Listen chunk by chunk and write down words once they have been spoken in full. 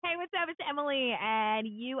what's up? It's Emily, and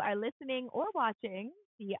you are listening or watching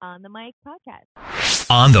the On the Mic podcast.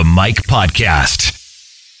 On the Mic podcast.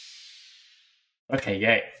 Okay,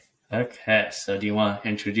 yay. Okay, so do you want to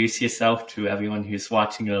introduce yourself to everyone who's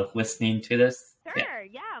watching or listening to this? Sure,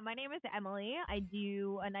 yeah. My name is Emily. I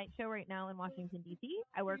do a night show right now in Washington, D.C.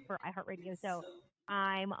 I work for iHeartRadio, so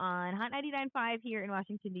I'm on Hot 99.5 here in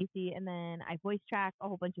Washington, D.C., and then I voice track a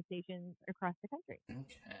whole bunch of stations across the country.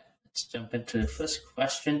 Okay, let's jump into the first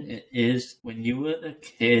question. It is, when you were a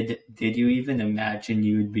kid, did you even imagine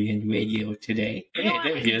you would be in radio today? Hey,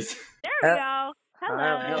 there he is. There we go.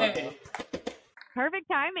 Hello. Hey. Perfect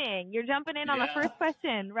timing. You're jumping in on the first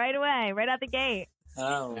question right away, right out the gate.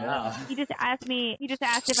 Oh, wow. He just asked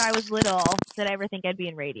if I was little, did I ever think I'd be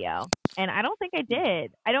in radio? And I don't think I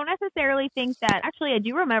did. I don't necessarily think that. Actually, I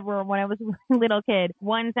do remember when I was a little kid,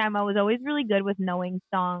 one time I was always really good with knowing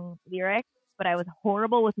song lyrics, but I was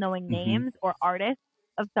horrible with knowing names or artists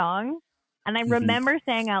of songs. And I remember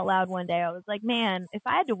saying out loud one day, I was like, man, if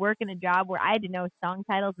I had to work in a job where I had to know song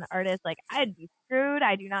titles and artists, like, I'd be screwed.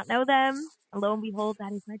 I do not know them. And lo and behold,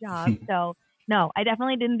 that is my job. So no, I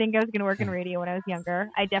definitely didn't think I was going to work in radio when I was younger.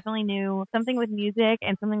 I definitely knew something with music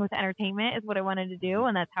and something with entertainment is what I wanted to do,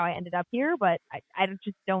 and that's how I ended up here. But I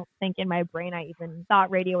just don't think in my brain I even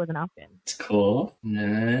thought radio was an option. It's cool. And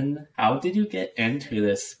then, how did you get into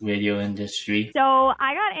this radio industry? So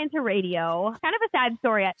I got into radio. Kind of a sad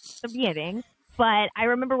story at the beginning, but I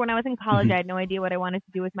remember when I was in college, I had no idea what I wanted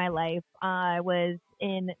to do with my life. I was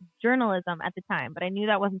in journalism at the time, but I knew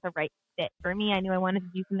that wasn't the right fit for me. I knew I wanted to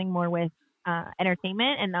do something more with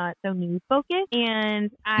entertainment and not so news focused. And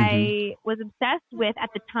I was obsessed with, at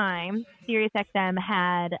the time, Sirius XM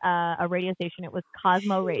had a radio station. It was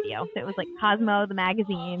Cosmo Radio. So it was like Cosmo, the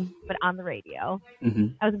magazine, but on the radio.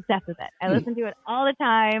 I was obsessed with it. I listened to it all the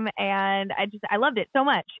time, and I loved it so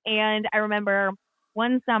much. And I remember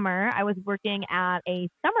one summer I was working at a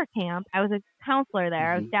summer camp. I was a counselor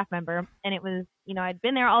there, I was a staff member, and it was, I'd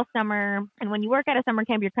been there all summer. And when you work at a summer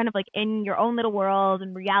camp, you're kind of like in your own little world,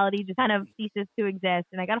 and reality just kind of ceases to exist.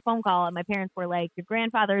 And I got a phone call, and my parents were like, your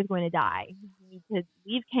grandfather is going to die. You need to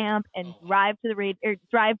leave camp and drive to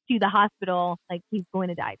the hospital. Like, he's going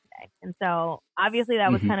to die today. And so obviously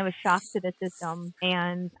that was kind of a shock to the system.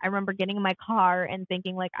 And I remember getting in my car and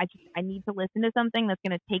thinking, like, I need to listen to something that's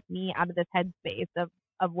going to take me out of this headspace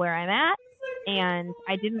of where I'm at. And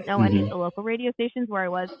I didn't know any of the local radio stations where I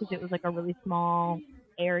was, because it was like a really small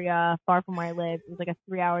area far from where I lived. It was like a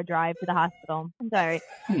 3-hour drive to the hospital. I'm sorry.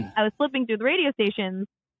 I was flipping through the radio stations,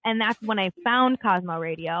 and that's when I found Cosmo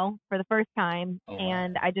Radio for the first time.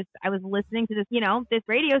 And I was listening to this, this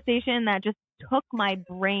radio station that just took my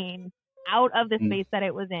brain out of the space that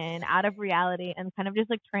it was in, out of reality, and kind of just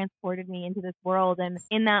like transported me into this world. And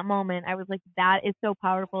in that moment, I was like, that is so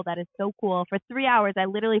powerful. That is so cool. For 3 hours, I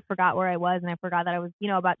literally forgot where I was, and I forgot that I was,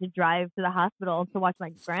 about to drive to the hospital to watch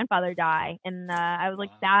my grandfather die. And I was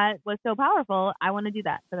like, that was so powerful. I want to do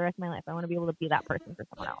that for the rest of my life. I want to be able to be that person for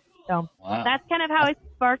someone else. So that's kind of how it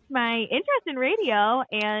sparked my interest in radio.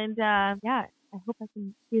 And I hope I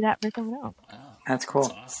can do that for someone else. Wow. That's cool.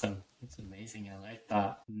 That's awesome. That's amazing. I like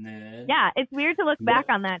that. Yeah, it's weird to look back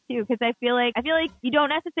on that too, because I feel like you don't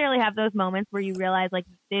necessarily have those moments where you realize like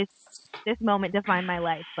this moment defined my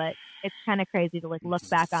life, but it's kind of crazy to like look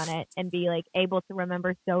back on it and be like able to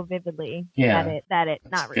remember so vividly that it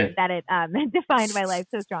defined my life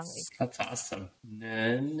so strongly. That's awesome.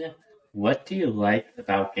 Then, what do you like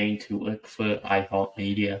about getting to work for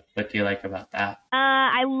iHeartMedia? What do you like about that?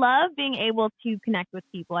 I love being able to connect with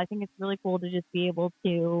people. I think it's really cool to just be able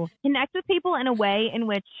to connect with people in a way in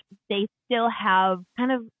which they still have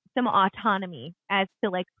kind of some autonomy as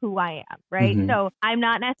to like who I am, right? So I'm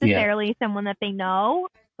not necessarily someone that they know,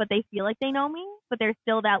 but they feel like they know me, but there's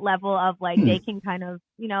still that level of like they can kind of,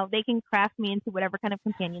 they can craft me into whatever kind of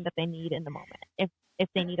companion that they need in the moment. If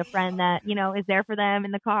they need a friend that, is there for them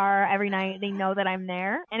in the car every night, they know that I'm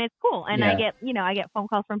there, and it's cool. And I get phone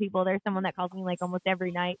calls from people. There's someone that calls me like almost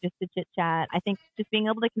every night just to chit chat. I think just being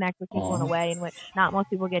able to connect with people in a way in which not most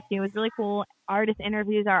people get to is really cool. Artist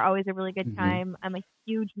interviews are always a really good time. I'm a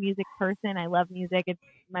huge music person. I love music. It's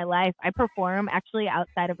my life. I perform actually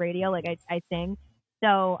outside of radio. Like I sing.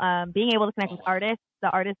 So being able to connect with the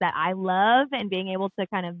artists that I love, and being able to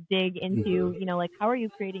kind of dig into, like, how are you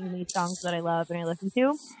creating these songs that I love and I listen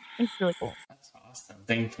to? It's really cool. That's awesome.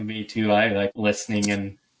 Thing for me too. I like listening,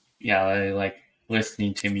 and I like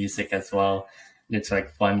listening to music as well. And it's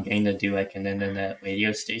like fun getting to do like an internet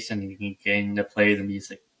radio station. You can get to play the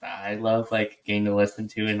music that I love, like getting to listen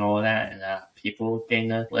to and all that, and people getting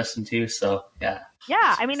to listen to. So yeah.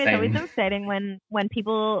 Yeah, I mean, it's always Exciting. exciting when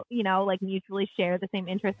people, you know, like mutually share the same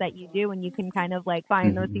interests that you do, and you can kind of like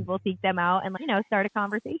find those people, seek them out, and like, you know, start a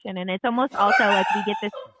conversation. And it's almost also like we get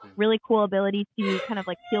this really cool ability to kind of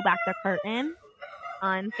like peel back the curtain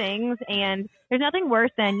on things. And there's nothing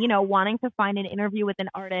worse than, you know, wanting to find an interview with an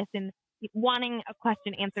artist and wanting a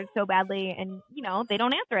question answered so badly, and you know they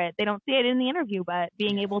don't answer it, they don't see it in the interview. But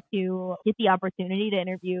being able to get the opportunity to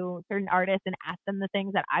interview certain artists and ask them the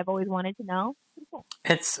things that I've always wanted to know, pretty cool.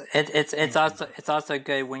 It's also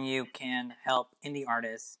good when you can help indie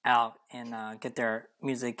artists out and get their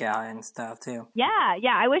music out and stuff too. Yeah,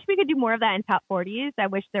 I wish we could do more of that in top 40s. I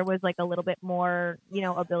wish there was like a little bit more, you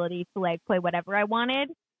know, ability to like play whatever I wanted.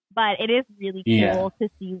 But it is really cool to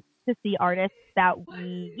see artists that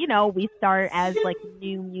we, you know, we start as like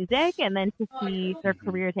new music, and then to see their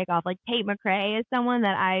career take off. Like Tate McRae is someone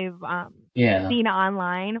that I've seen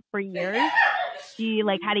online for years. She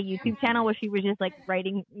like had a YouTube channel where she was just like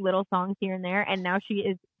writing little songs here and there, and now she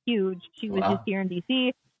is huge. She was just here in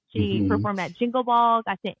DC. She performed at Jingle Ball.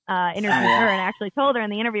 Got to interview her, and actually told her in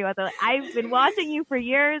the interview, I was like, I've been watching you for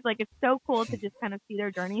years. Like, it's so cool to just kind of see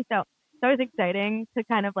their journey. So it's always exciting to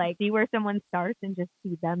kind of like see where someone starts and just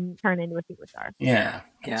see them turn into a superstar. Yeah,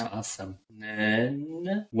 that's awesome. And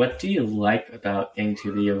then, what do you like about getting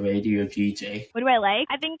to be a radio DJ? What do I like?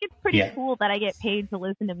 I think it's pretty cool that I get paid to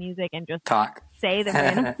listen to music and just talk, say the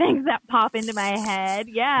random things that pop into my head.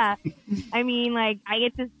 Yeah, I mean, like I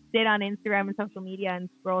get to sit on Instagram and social media and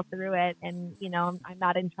scroll through it, and you know, I'm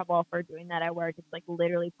not in trouble for doing that at work. It's like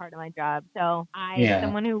literally part of my job. So I'm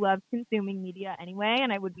someone who loves consuming media anyway,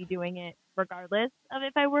 and I would be doing it regardless of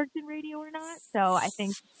if I worked in radio or not. So I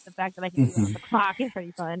think the fact that I can do it on the clock is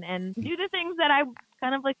pretty fun, and do the things that I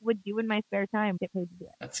kind of like would do in my spare time, get paid to do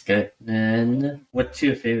it. That's good. And what's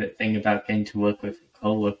your favorite thing about getting to work with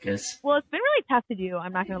co-workers? Well, it's been really tough to do,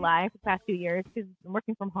 I'm not going to lie, for the past 2 years, because I'm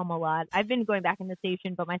working from home a lot. I've been going back in the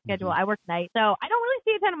station, but my schedule, I work night, so I don't really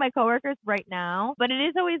see a ton of my coworkers right now, but it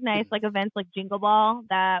is always nice, like events like Jingle Ball,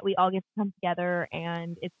 that we all get to come together,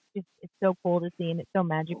 and it's so cool to see, and it's so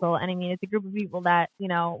magical. And I mean, it's a group of people that, you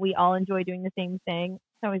know, we all enjoy doing the same thing.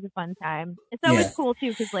 It's always a fun time. It's always cool too,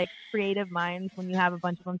 because like creative minds, when you have a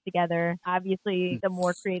bunch of them together, obviously the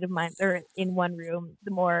more creative minds are in one room,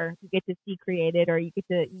 the more you get to see created, or you get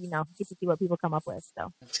to, you know, get to see what people come up with.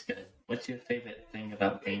 So that's good. What's your favorite thing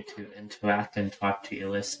about getting to interact and talk to your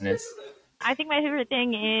listeners? I think my favorite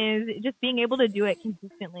thing is just being able to do it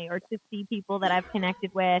consistently, or to see people that I've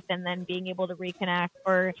connected with and then being able to reconnect,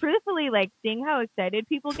 or truthfully, like seeing how excited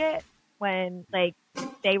people get when like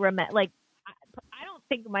they remember, like I don't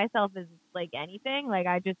think of myself as like anything. Like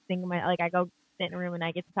I just think of I go sit in a room and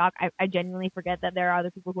I get to talk. I genuinely forget that there are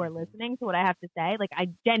other people who are listening to what I have to say. Like I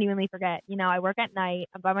genuinely forget. You know, I work at night.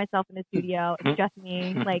 I'm by myself in the studio. It's just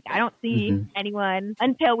me. Like I don't see anyone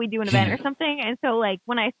until we do an event or something. And so like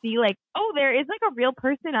when I see like, oh, there is like a real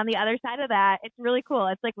person on the other side of that, it's really cool.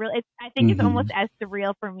 It's like real. I think it's almost as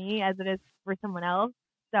surreal for me as it is for someone else.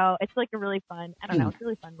 So it's like a really fun, I don't know, it's a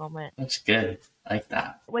really fun moment. That's good. I like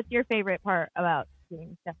that. What's your favorite part about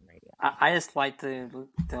doing stuff in radio? I just like to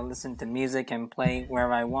listen to music and play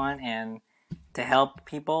wherever I want, and to help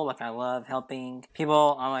people. Like I love helping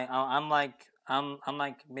people. I'm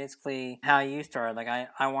like basically how you started. Like I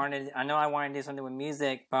know I wanted to do something with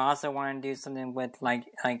music, but I also wanted to do something with like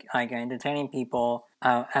entertaining people.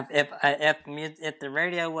 If the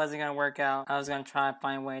radio wasn't gonna work out, I was gonna try to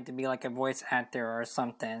find a way to be like a voice actor or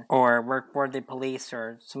something, or work for the police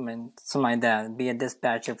or something like that. Be a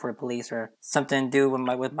dispatcher for the police or something to do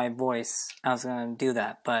with my voice. I was gonna do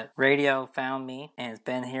that, but radio found me, and it's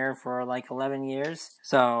been here for like 11 years.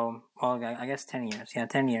 So, well, I guess 10 years. Yeah,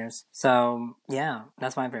 10 years. So, yeah,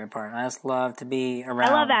 that's my favorite part. I just love to be around.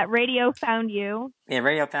 I love that. Radio found you. Yeah,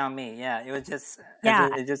 radio found me. Yeah, it was just.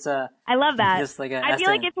 It's just I love that. Just like I feel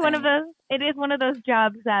like it's one of those. It is one of those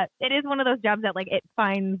jobs that like it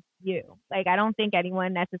finds you. Like I don't think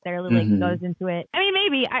anyone necessarily like goes into it. I mean,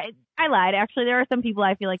 maybe I lied. Actually, there are some people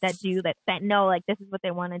I feel like that do that know like this is what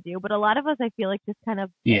they want to do. But a lot of us, I feel like, just kind of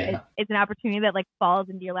it's an opportunity that like falls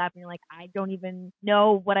into your lap, and you're like, I don't even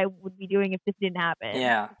know what I would be doing if this didn't happen.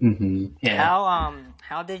 Yeah. Yeah.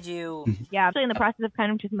 How did you? Yeah, actually, in the process of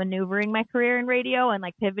kind of just maneuvering my career in radio and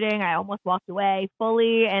like pivoting, I almost walked away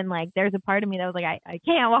fully. And like, there's a part of me that was like, I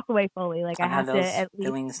can't walk away fully. Like I have to at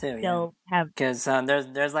least still have, because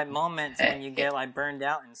there's like moments when you get like burned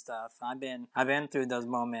out and stuff. I've been through those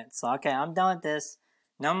moments. So okay, I'm done with this.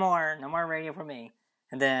 No more radio for me.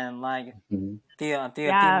 and then like Mhm. a few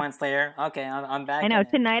Yeah. months later, okay, I'm back. I know in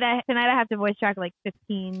it. tonight I have to voice track like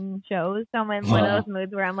 15 shows. So I'm in one of those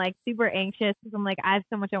moods where I'm like super anxious because I'm like I have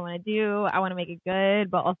so much I want to do. I want to make it good,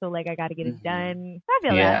 but also like I got to get it done. So I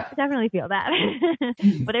feel Yeah. that. I definitely feel that.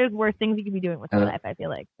 But there's worse things you could be doing with your life. I feel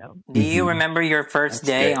like so. Do you Mhm. remember your first That's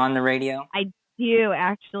day good. on the radio? I do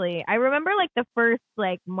actually. I remember like the first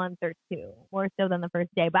like month or two, more so than the first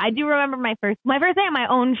day. But I do remember my first day on my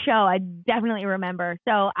own show. I definitely remember.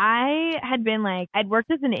 So I had been like I'd worked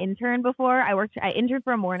as an intern before. I interned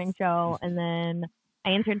for a morning show, and then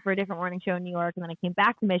I interned for a different morning show in New York, and then I came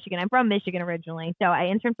back to Michigan. I'm from Michigan originally, so I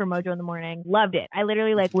interned for Mojo in the morning. Loved it. I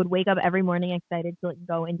literally like would wake up every morning excited to like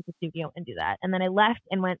go into the studio and do that. And then I left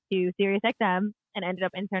and went to Sirius XM and ended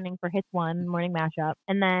up interning for Hits One Morning Mashup.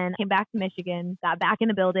 And then came back to Michigan, got back in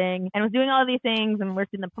the building, and was doing all of these things and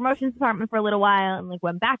worked in the promotions department for a little while, and like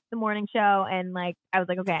went back to the morning show. And like I was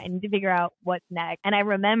like, okay, I need to figure out what's next. And I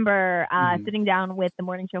remember sitting down with the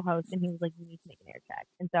morning show host, and he was like, you need to make an air check.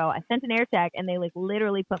 And so I sent an air check, and they like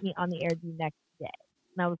literally put me on the air the next day.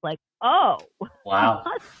 And I was like, oh, Wow.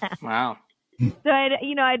 Wow. So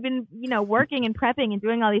I'd been, working and prepping and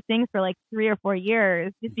doing all these things for like 3 or 4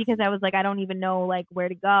 years just because I was like, I don't even know like where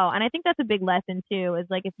to go. And I think that's a big lesson too, is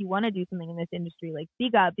like, if you want to do something in this industry, like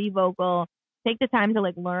speak up, be vocal, take the time to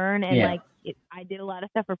like learn. And like, I did a lot of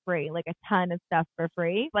stuff for free, like a ton of stuff for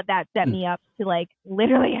free, but that set me up to like,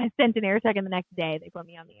 literally I sent an air check and the next day they put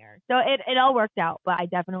me on the air. So it all worked out, but I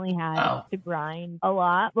definitely had to grind a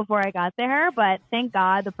lot before I got there. But thank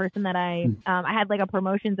God the person that I had like a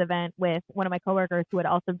promotions event with one of my coworkers who had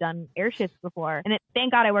also done air shifts before. And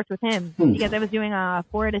thank God I worked with him because I was doing a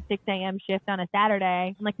 4 to 6 a.m. shift on a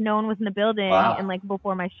Saturday. And like no one was in the building. Wow. And like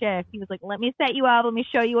before my shift, he was like, let me set you up. Let me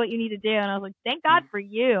show you what you need to do. And I was like, thank God for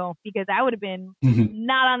you, because I would have been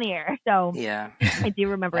not on the air. So Yeah. I do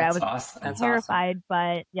remember I was awesome. That's terrified,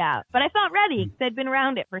 but yeah, but I felt ready because I'd been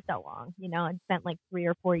around it for so long. I'd spent like 3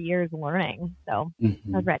 or 4 years learning, so I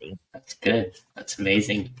was ready. That's good. That's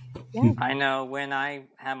amazing. Yeah. I know when I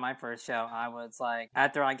had my first show, I was like,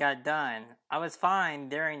 after I got done, I was fine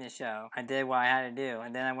during the show. I did what I had to do.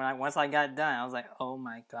 And then once I got done, I was like, oh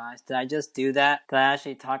my gosh, did I just do that? Did I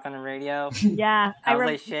actually talk on the radio? Yeah. I was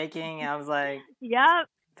like shaking. I was like, yep.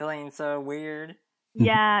 Feeling so weird.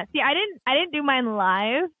 Yeah. See, I didn't do mine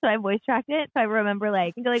live, so I voice tracked it. So I remember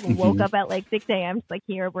like I think I woke up at like 6 a.m. to like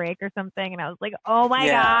hear a break or something, and I was like, oh my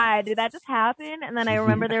God, did that just happen? And then I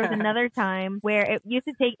remember there was another time where it used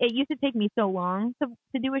to take me so long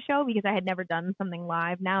to do a show because I had never done something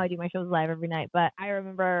live. Now I do my shows live every night, but I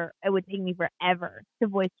remember it would take me forever to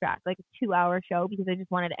voice track like a 2-hour show because I just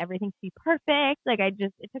wanted everything to be perfect. Like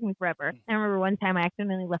it took me forever. I remember one time I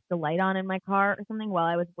accidentally left the light on in my car or something while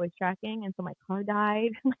I was voice tracking, and so my car died.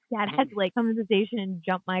 My dad had to like come to the station and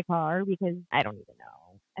jump my car because I don't even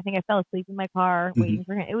know. I think I fell asleep in my car waiting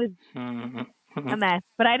for him. It was a mess.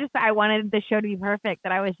 But I wanted the show to be perfect,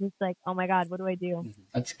 that I was just like, oh my God, what do I do?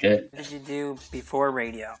 That's good. What did you do before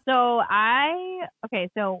radio? So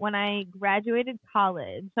when I graduated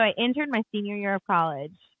college, so I interned my senior year of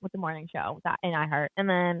college with the morning show in iHeart. And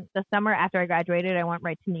then the summer after I graduated, I went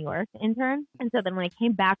right to New York to intern. And so then when I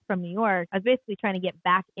came back from New York, I was basically trying to get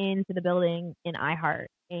back into the building in iHeart.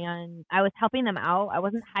 And I was helping them out. I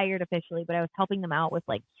wasn't hired officially, but I was helping them out with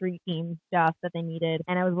like street team stuff that they needed.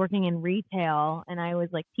 And I was working in retail, and I was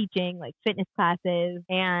like teaching like fitness classes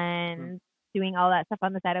and doing all that stuff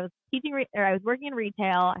on the side. I was I was working in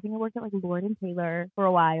retail. I think I worked at like Lord and Taylor for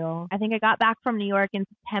a while. I think I got back from New York in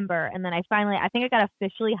September, and then I think I got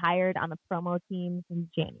officially hired on the promo team in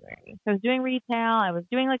January. So I was doing retail. I was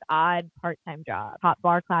doing like odd part-time jobs, hot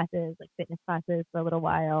bar classes, like fitness classes for a little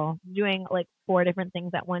while, doing like 4 different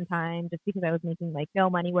things at one time just because I was making like no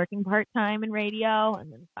money working part-time in radio,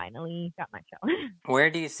 and then finally got my show. Where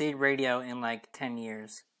do you see radio in like 10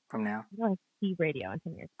 years from now? I don't see radio in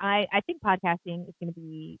 10 years. I think podcasting is going to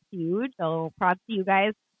be huge. So props to you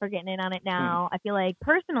guys for getting in on it now. I feel like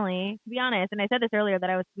personally, to be honest, and I said this earlier that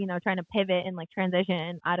I was, trying to pivot and like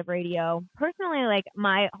transition out of radio. Personally, like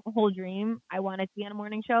my whole dream, I wanted to be on a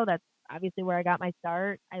morning show. That's obviously where I got my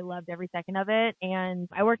start. I loved every second of it. And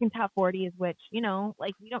I work in top 40s, which,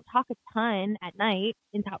 like we don't talk a ton at night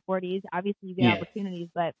in top 40s. Obviously you get opportunities,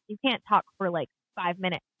 but you can't talk for like 5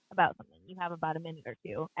 minutes about something. You have about a minute or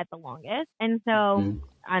two at the longest. And so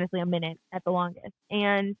honestly, a minute at the longest.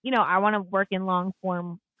 And, I want to work in long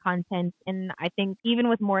form content. And I think even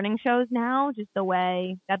with morning shows now, just the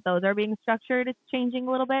way that those are being structured, it's changing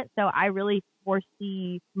a little bit. So I really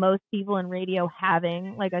foresee most people in radio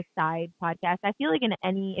having like a side podcast. I feel like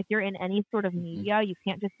if you're in any sort of media, you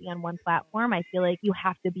can't just be on one platform. I feel like you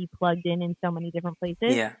have to be plugged in so many different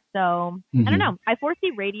places. Yeah. So I don't know. I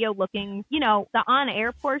foresee radio looking, the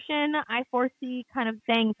on-air portion, I foresee kind of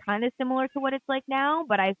staying kind of similar to what it's like now,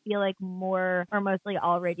 but I feel like more or mostly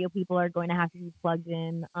all radio people are going to have to be plugged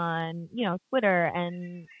in on, Twitter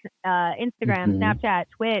and Instagram, Snapchat,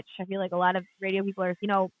 Twitch. I feel like a lot of radio people are,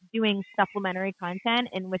 doing supplementary content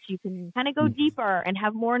in which you can kind of go deeper and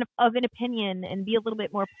have more of an opinion and be a little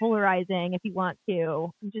bit more polarizing if you want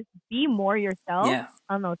to. And just be more yourself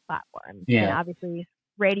on those platforms. Yeah. And obviously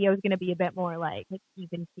radio is going to be a bit more like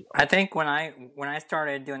even keel. I think when I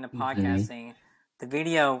started doing the podcasting, the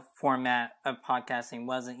video format of podcasting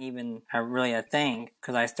wasn't even really a thing,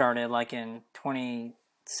 because I started like in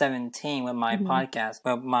 2017 with my podcast,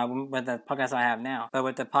 with the podcast I have now. But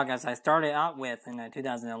with the podcast I started out with in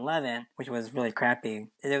 2011, which was really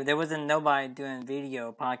crappy, there wasn't nobody doing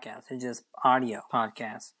video podcasts. It's just audio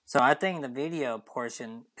podcasts. So I think the video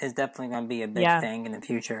portion is definitely going to be a big thing in the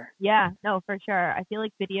future. Yeah, no, for sure. I feel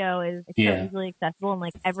like video is so easily accessible, and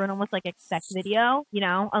like everyone almost like expects video,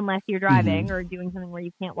 unless you're driving or doing something where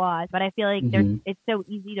you can't watch. But I feel like it's so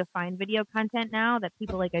easy to find video content now that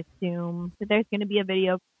people like assume that there's going to be a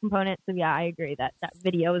video component. So yeah, I agree that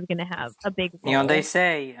video is going to have a big role. They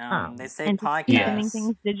say podcasts,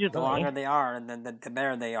 things digitally. The longer they are, the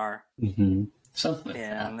better they are. Something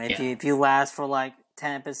like that. If you last for like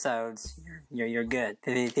 10 episodes, you're good.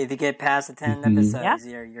 If you get past the 10 episodes,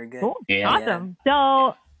 you're good. Cool. Awesome.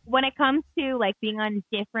 So when it comes to like being on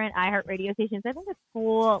different iHeartRadio stations, I think it's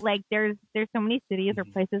cool. Like there's so many cities or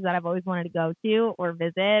places that I've always wanted to go to or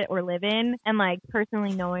visit or live in, and like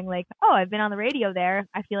personally knowing like, oh, I've been on the radio there,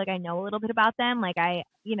 I feel like I know a little bit about them. Like I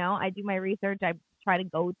do my research. I try to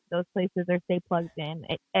go to those places or stay plugged in.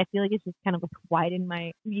 I feel like it's just kind of like widen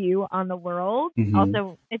my view on the world.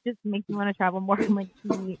 Also, it just makes me want to travel more and like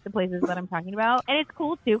see the places that I'm talking about. And it's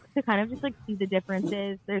cool too to kind of just like see the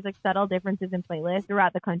differences. There's like subtle differences in playlists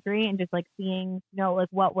throughout the country, and just like seeing, like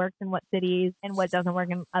what works in what cities and what doesn't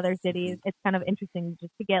work in other cities. It's kind of interesting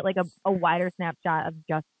just to get like a wider snapshot of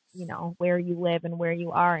just where you live and where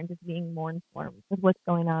you are, and just being more informed with what's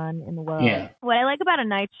going on in the world. Yeah. What I like about a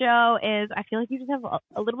night show is I feel like you just have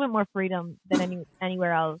a little bit more freedom than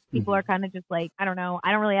anywhere else. People are kind of just like, I don't know,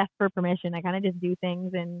 I don't really ask for permission. I kind of just do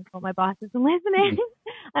things and hope my boss isn't listening.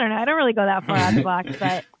 I don't know. I don't really go that far out of the box,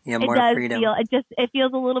 but it does freedom. it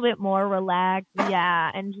feels a little bit more relaxed.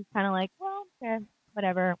 Yeah. And just kind of like, well, okay,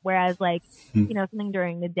 whatever. Whereas like, something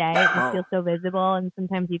during the day, it just feels so visible, and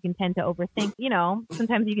sometimes you can tend to overthink,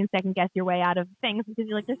 sometimes you can second guess your way out of things because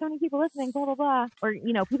you're like, there's so many people listening, blah, blah, blah. Or,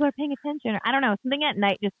 people are paying attention, or I don't know, something at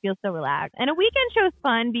night just feels so relaxed. And a weekend show is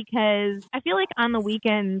fun because I feel like on the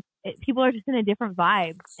weekends, people are just in a different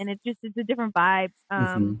vibe, and it's a different vibe.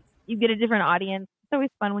 You get a different audience. It's always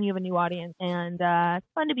fun when you have a new audience, and it's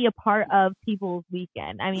fun to be a part of people's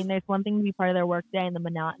weekend. I mean, there's one thing to be part of their work day and the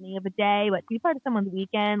monotony of a day, but to be part of someone's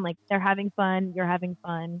weekend, like they're having fun, you're having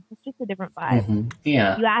fun. It's just a different vibe.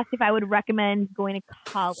 Yeah. You asked if I would recommend going to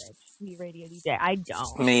college to be a radio DJ. I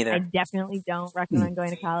don't. Me either. I definitely don't recommend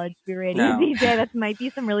going to college to be a radio DJ. That might be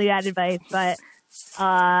some really bad advice, but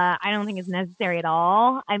I don't think it's necessary at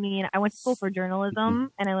all. I mean, I went to school for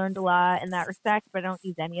journalism and I learned a lot in that respect, but I don't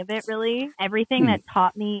use any of it really. Everything that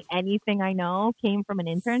taught me anything I know came from an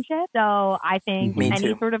internship. So I think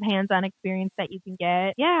any sort of hands-on experience that you can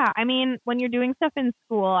get. Yeah. I mean, when you're doing stuff in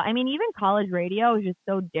school, I mean, even college radio is just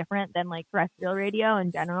so different than like terrestrial radio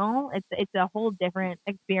in general. It's a whole different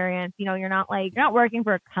experience. You're not working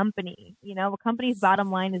for a company, a company's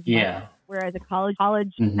bottom line is money. Whereas a college,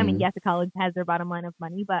 I mean, yes, a college has their bottom line of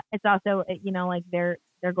money, but it's also, like their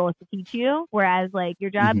goal is to teach you. Whereas like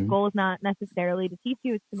your job's goal is not necessarily to teach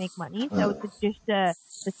you, it's to make money. So it's just the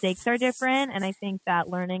stakes are different. And I think that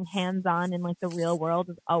learning hands-on in like the real world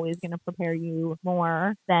is always going to prepare you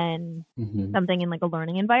more than something in like a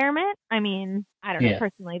learning environment. I mean, I don't know,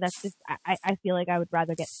 personally, that's just, I feel like I would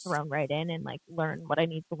rather get thrown right in and like learn what I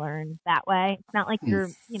need to learn that way. It's not like you're,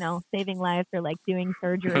 saving lives or like doing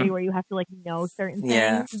surgery where you have to like know certain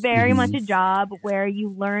things. Very much a job where you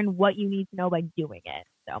learn what you need to know by doing it.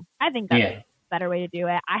 So I think that's better way to do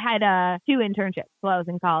it. I had 2 internships while I was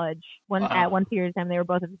in college. One Wow. at one period of time, they were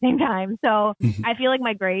both at the same time. So I feel like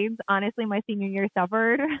my grades, honestly, my senior year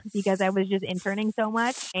suffered because I was just interning so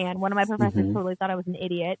much. And one of my professors Mhm. totally thought I was an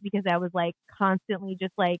idiot because I was like constantly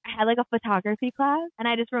just like, I had like a photography class. And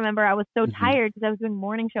I just remember I was so Mhm. tired because I was doing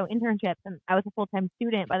morning show internships and I was a full-time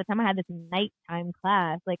student. By the time I had this nighttime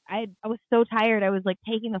class, like I was so tired. I was like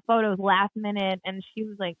taking the photos last minute and she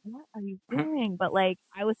was like, what are you doing? But like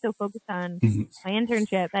I was so focused on Mhm. my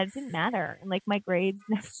internship that it didn't matter. And like my grades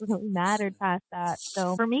never really mattered past that.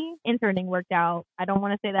 So for me, interning worked out. I don't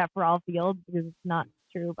want to say that for all fields because it's not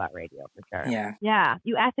true about radio for sure. Yeah. Yeah.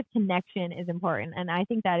 You asked if connection is important. And I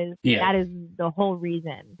think that is the whole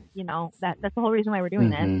reason, you know, that's the whole reason why we're doing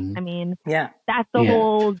this. Mhm. I mean, Yeah. that's the Yeah.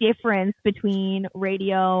 whole difference between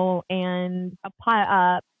radio and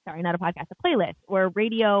sorry, not a podcast, a playlist, or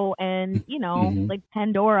radio and, you know, Mhm. like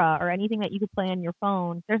Pandora or anything that you could play on your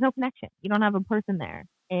phone. There's no connection. You don't have a person there.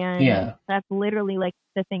 And Yeah. that's literally like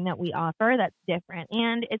the thing that we offer that's different.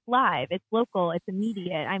 And it's live, it's local, it's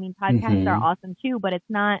immediate. I mean, podcasts are Mhm. awesome too, but it's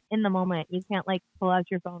not in the moment. You can't like pull out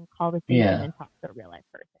your phone, call the station, Yeah. and talk to a real life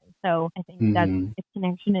person. So I think that Mhm. if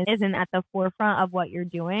connection isn't at the forefront of what you're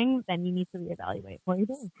doing, then you need to reevaluate what you're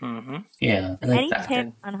doing. Mm-hmm. Yeah. I Any like that.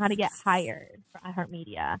 tips on how to get hired for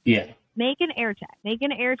iHeartMedia? Yeah. Make an air check. Make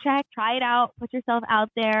an air check. Try it out. Put yourself out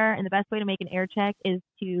there. And the best way to make an air check is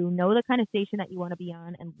to know the kind of station that you want to be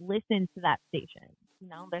on and listen to that station. You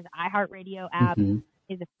know, there's an iHeartRadio app. Mhm.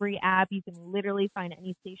 Is a free app. You can literally find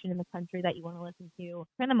any station in the country that you want to listen to.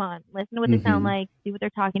 Turn them on. Listen to what they sound Mhm. like. See what they're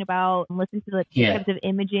talking about. And listen to the Yeah. types of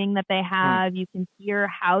imaging that they have. You can hear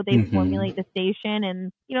how they Mhm. formulate the station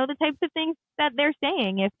and, you know, the types of things that they're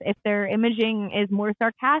saying. If their imaging is more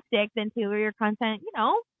sarcastic, then tailor your content, you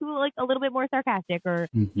know, to like a little bit more sarcastic, or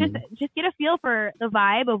Mhm. just get a feel for the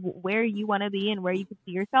vibe of where you want to be and where you can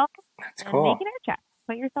see yourself. That's And cool. make an air check.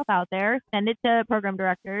 Put yourself out there, send it to program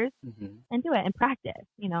directors, Mhm. and do it and practice,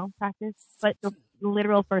 you know, practice. But the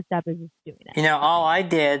literal first step is just doing it. You know, all I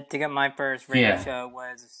did to get my first radio Yeah. show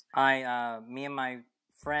was me and my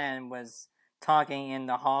friend was talking in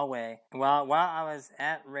the hallway while I was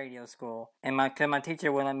at radio school, and my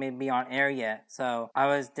teacher wouldn't let me be on air yet. So I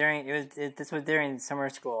was this was during summer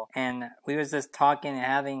school, and we was just talking and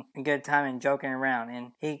having a good time and joking around.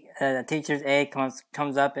 And the teacher's aide comes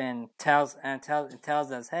up and tells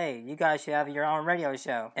us, hey, you guys should have your own radio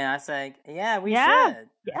show. And I said, yeah, we should.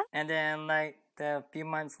 Yeah. And then like a few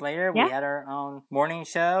months later, Yeah. we had our own morning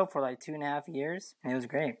show for like 2.5 years, and it was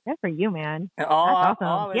great. Good for you, man. And That's awesome.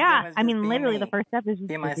 all I was Yeah, doing was I just mean, being literally, me. the first step is just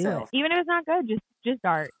Be to do myself. it. Even if it's not good, just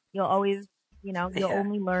start. You'll always, you know, you'll Yeah.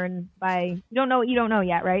 only learn by. You don't know what you don't know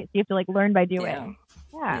yet, right? So you have to like learn by doing.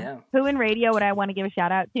 Yeah. Yeah. Who in radio would I want to give a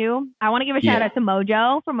shout out to? I want to give a shout Yeah. out to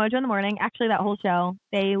Mojo from Mojo in the Morning. Actually, that whole show,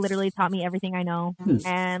 they literally taught me everything I know.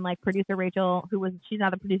 And like producer Rachel, she's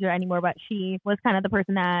not the producer anymore, but she was kind of the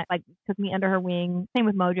person that like took me under her wing. Same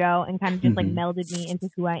with Mojo, and kind of just like Mhm. melded me into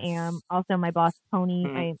who I am. Also, my boss Tony,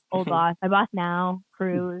 Mhm. my old boss, my boss now,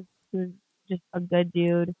 Cruz, who's just a good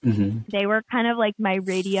dude. Mhm. They were kind of like my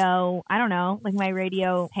radio, I don't know, like my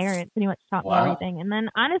radio parents, pretty much taught me Wow. everything. And then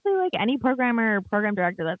honestly, like any programmer or program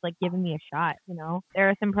director that's like giving me a shot, you know, there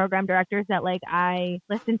are some program directors that like I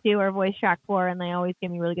listen to or voice track for, and they always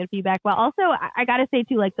give me really good feedback. But also, I gotta say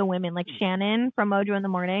too, like the women, like Shannon from Mojo in the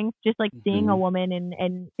Morning, just like seeing a woman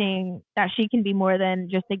and seeing that she can be more than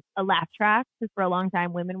just like a laugh track. Because for a long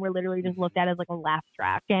time, women were literally just looked at as like a laugh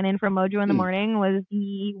track. Shannon from Mojo in the Morning was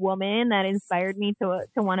the woman that inspired me to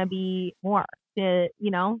want to be more.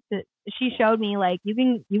 She showed me like you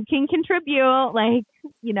can contribute, like,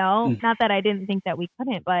 you know, not that I didn't think that we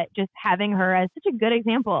couldn't, but just having her as such a good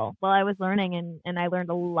example while I was learning, and I learned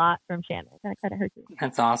a lot from Shannon. I credit her too.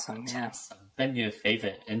 That's awesome. Yeah. What's been your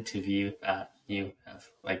favorite interview that you have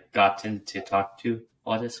like gotten to talk to?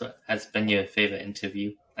 What has been your favorite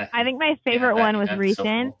interview? I think my favorite one was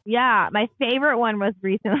recent. Yeah, my favorite one was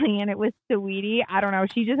recently, and it was Saweetie. I don't know.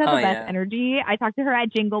 She just has the best energy. I talked to her at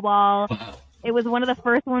Jingle Ball. Wow. It was one of the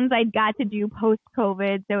first ones I got to do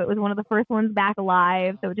post-COVID, so it was one of the first ones back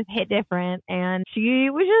live, so it just hit different, and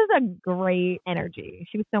she was just a great energy.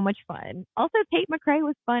 She was so much fun. Also, Tate McRae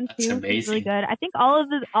was fun, too. That's amazing. She was really good. I think all of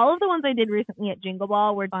the ones I did recently at Jingle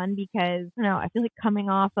Ball were fun because, you know, I feel like coming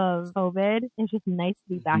off of COVID, it's just nice to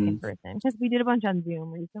be back in person, because we did a bunch on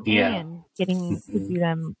Zoom recently, and getting to do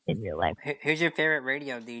them in real life. Who's your favorite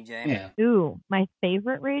radio DJ? Yeah. Ooh, my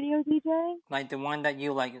favorite radio DJ? Like the one that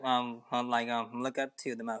you look up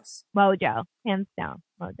to the most. Mojo, hands down,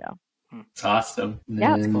 Mojo. It's awesome.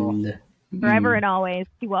 Yeah, that's cool. Forever and always,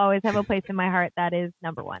 she will always have a place in my heart. That is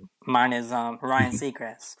number one. Mine is Ryan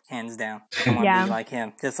Seacrest, hands down. I want to be like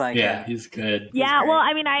him, just like yeah, he's good. Yeah, well,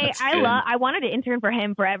 I mean, I good. I wanted to intern for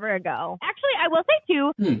him forever ago. Actually, I will say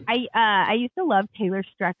too, I used to love Taylor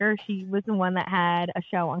Strecker. She was the one that had a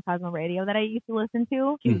show on Cosmo Radio that I used to listen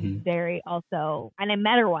to. She was very also, and I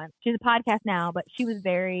met her once. She's a podcast now, but she was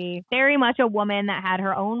very, very much a woman that had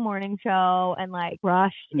her own morning show and like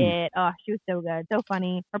crushed it. Oh, she was so good, so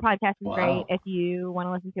funny. Her podcast is great. If you want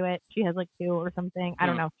to listen to it, she has like 2 or something. I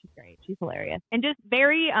don't know. She's great. She's hilarious and just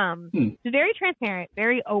very she's very transparent,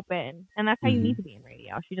 very open, and that's how you need to be in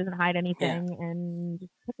radio. She doesn't hide anything and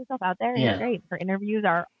just puts herself out there. And it's great. Her interviews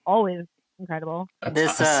are always incredible.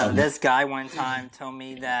 This guy one time told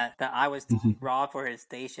me that I was raw for his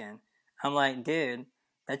station. I'm like, dude,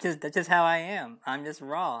 that's just how I am. I'm just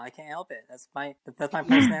raw. I can't help it. That's my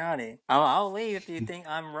personality. I'll leave if you think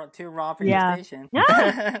I'm too raw for your station.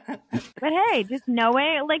 Yeah. But hey, just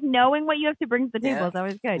knowing what you have to bring to the table is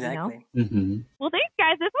always good. Exactly. You know. Well, thanks,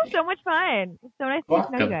 guys. This was so much fun. It's so nice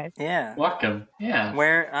to know you guys. Yeah. Welcome. Yeah.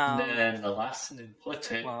 Where and then the last and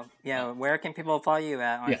important. Well, yeah. Where can people follow you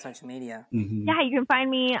at on social media? Yeah, you can find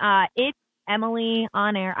me. It's Emily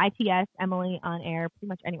on air, ITS Emily on air, pretty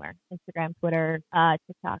much anywhere. Instagram, Twitter,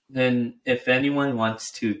 TikTok. Then if anyone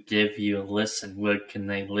wants to give you a listen, where can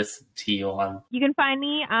they listen to you on? You can find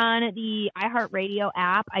me on the iHeartRadio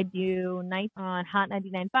app. I do nights on Hot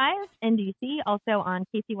 99.5 in DC, also on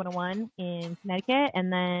KC101 in Connecticut,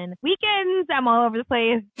 and then weekends I'm all over the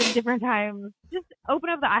place at different times. Just open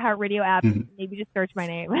up the iHeartRadio app and maybe just search my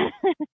name.